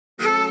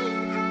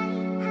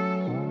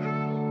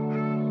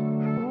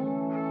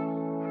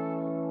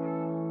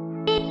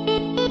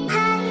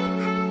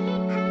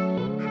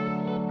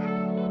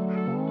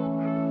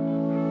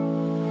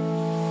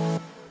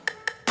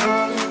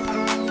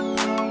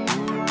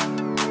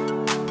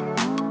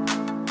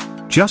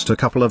Just a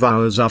couple of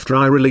hours after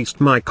I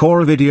released my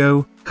KHORA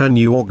video, her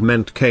new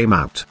augment came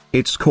out.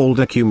 It's called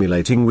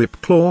Accumulating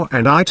WHIPCLAW,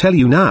 and I tell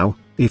you now,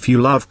 if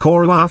you love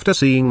KHORA after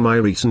seeing my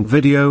recent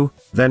video,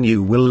 then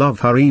you will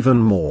love her even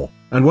more,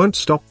 and won't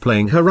stop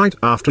playing her right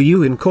after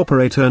you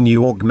incorporate her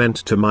new augment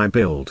to my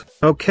build.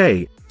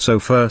 Okay, so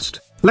first,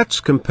 let's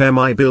compare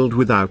my build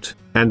without,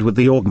 and with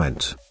the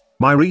augment.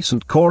 My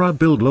recent KHORA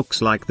build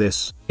looks like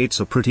this. It's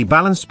a pretty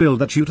balanced build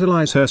that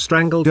utilize her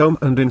Strangle Dome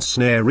and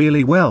Ensnare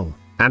really well,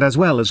 and as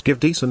well as give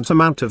decent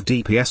amount of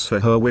DPS for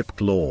her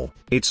WHIPCLAW.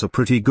 It's a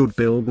pretty good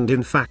build, and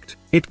in fact,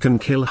 it can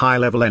kill high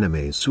level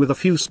enemies with a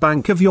few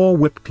spank of your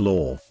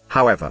WHIPCLAW.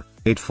 However,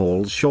 it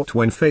falls short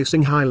when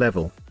facing high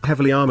level,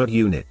 heavily armored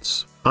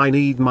units. I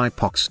need my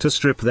pox to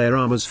strip their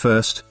armors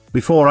first,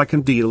 before I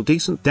can deal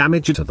decent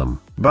damage to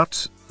them.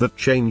 But that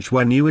change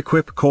when you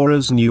equip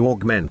KHORA's new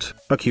augment,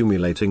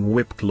 Accumulating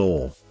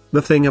WHIPCLAW.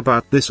 The thing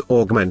about this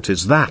augment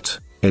is that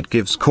it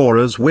gives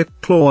KHORA's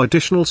WHIPCLAW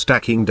additional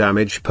stacking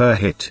damage per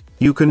hit.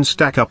 You can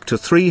stack up to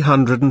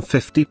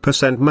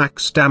 350%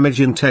 max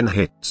damage in 10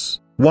 hits,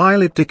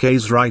 while it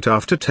decays right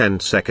after 10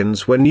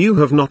 seconds when you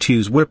have not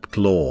used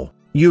WHIPCLAW.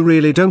 You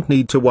really don't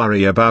need to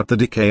worry about the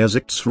decay as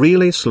it's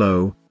really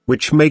slow,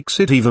 which makes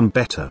it even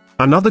better.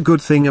 Another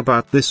good thing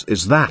about this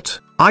is that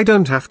I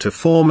don't have to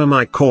form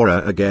my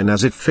KHORA again,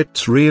 as it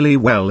fits really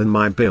well in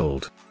my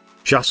build.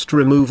 Just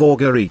remove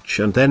Augur Reach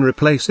and then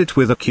replace it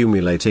with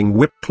Accumulating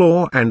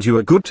WHIPCLAW and you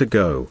are good to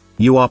go.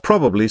 You are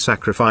probably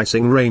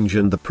sacrificing range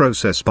in the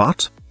process,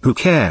 but who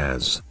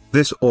cares?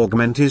 This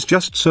augment is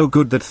just so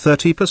good that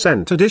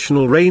 30%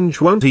 additional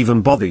range won't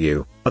even bother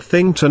you. A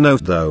thing to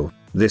note though,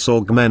 this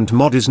augment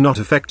mod is not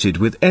affected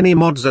with any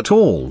mods at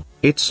all.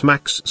 Its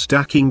max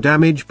stacking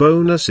damage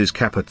bonus is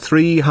capped at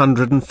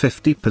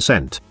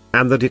 350%,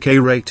 and the decay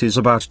rate is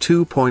about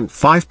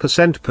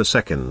 2.5% per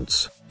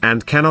second,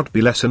 and cannot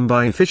be lessened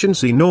by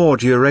efficiency nor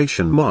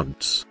duration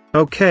mods.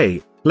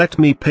 Okay, let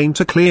me paint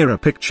a clearer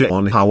picture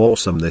on how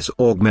awesome this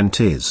augment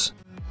is.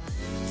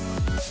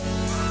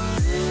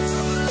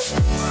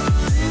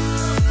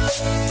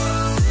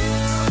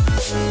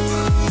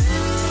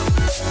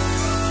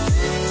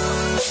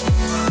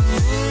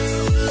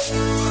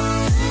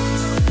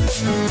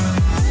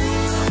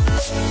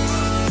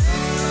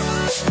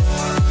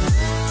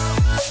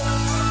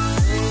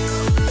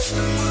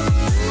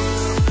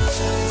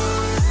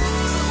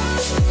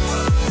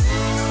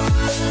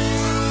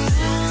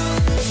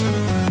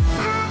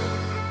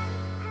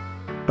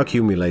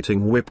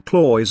 Accumulating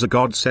WHIPCLAW is a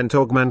godsend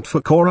augment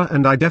for KHORA,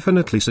 and I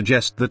definitely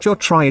suggest that you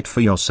try it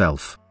for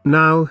yourself.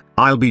 Now,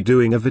 I'll be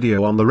doing a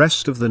video on the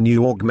rest of the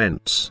new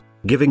augments,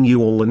 giving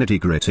you all the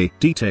nitty-gritty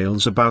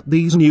details about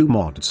these new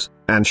mods,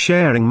 and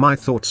sharing my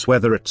thoughts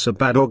whether it's a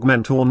bad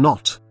augment or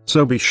not,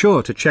 so be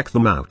sure to check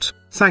them out.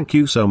 Thank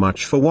you so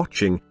much for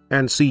watching,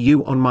 and see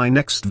you on my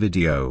next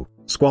video.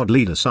 Squad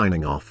Leader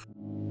signing off.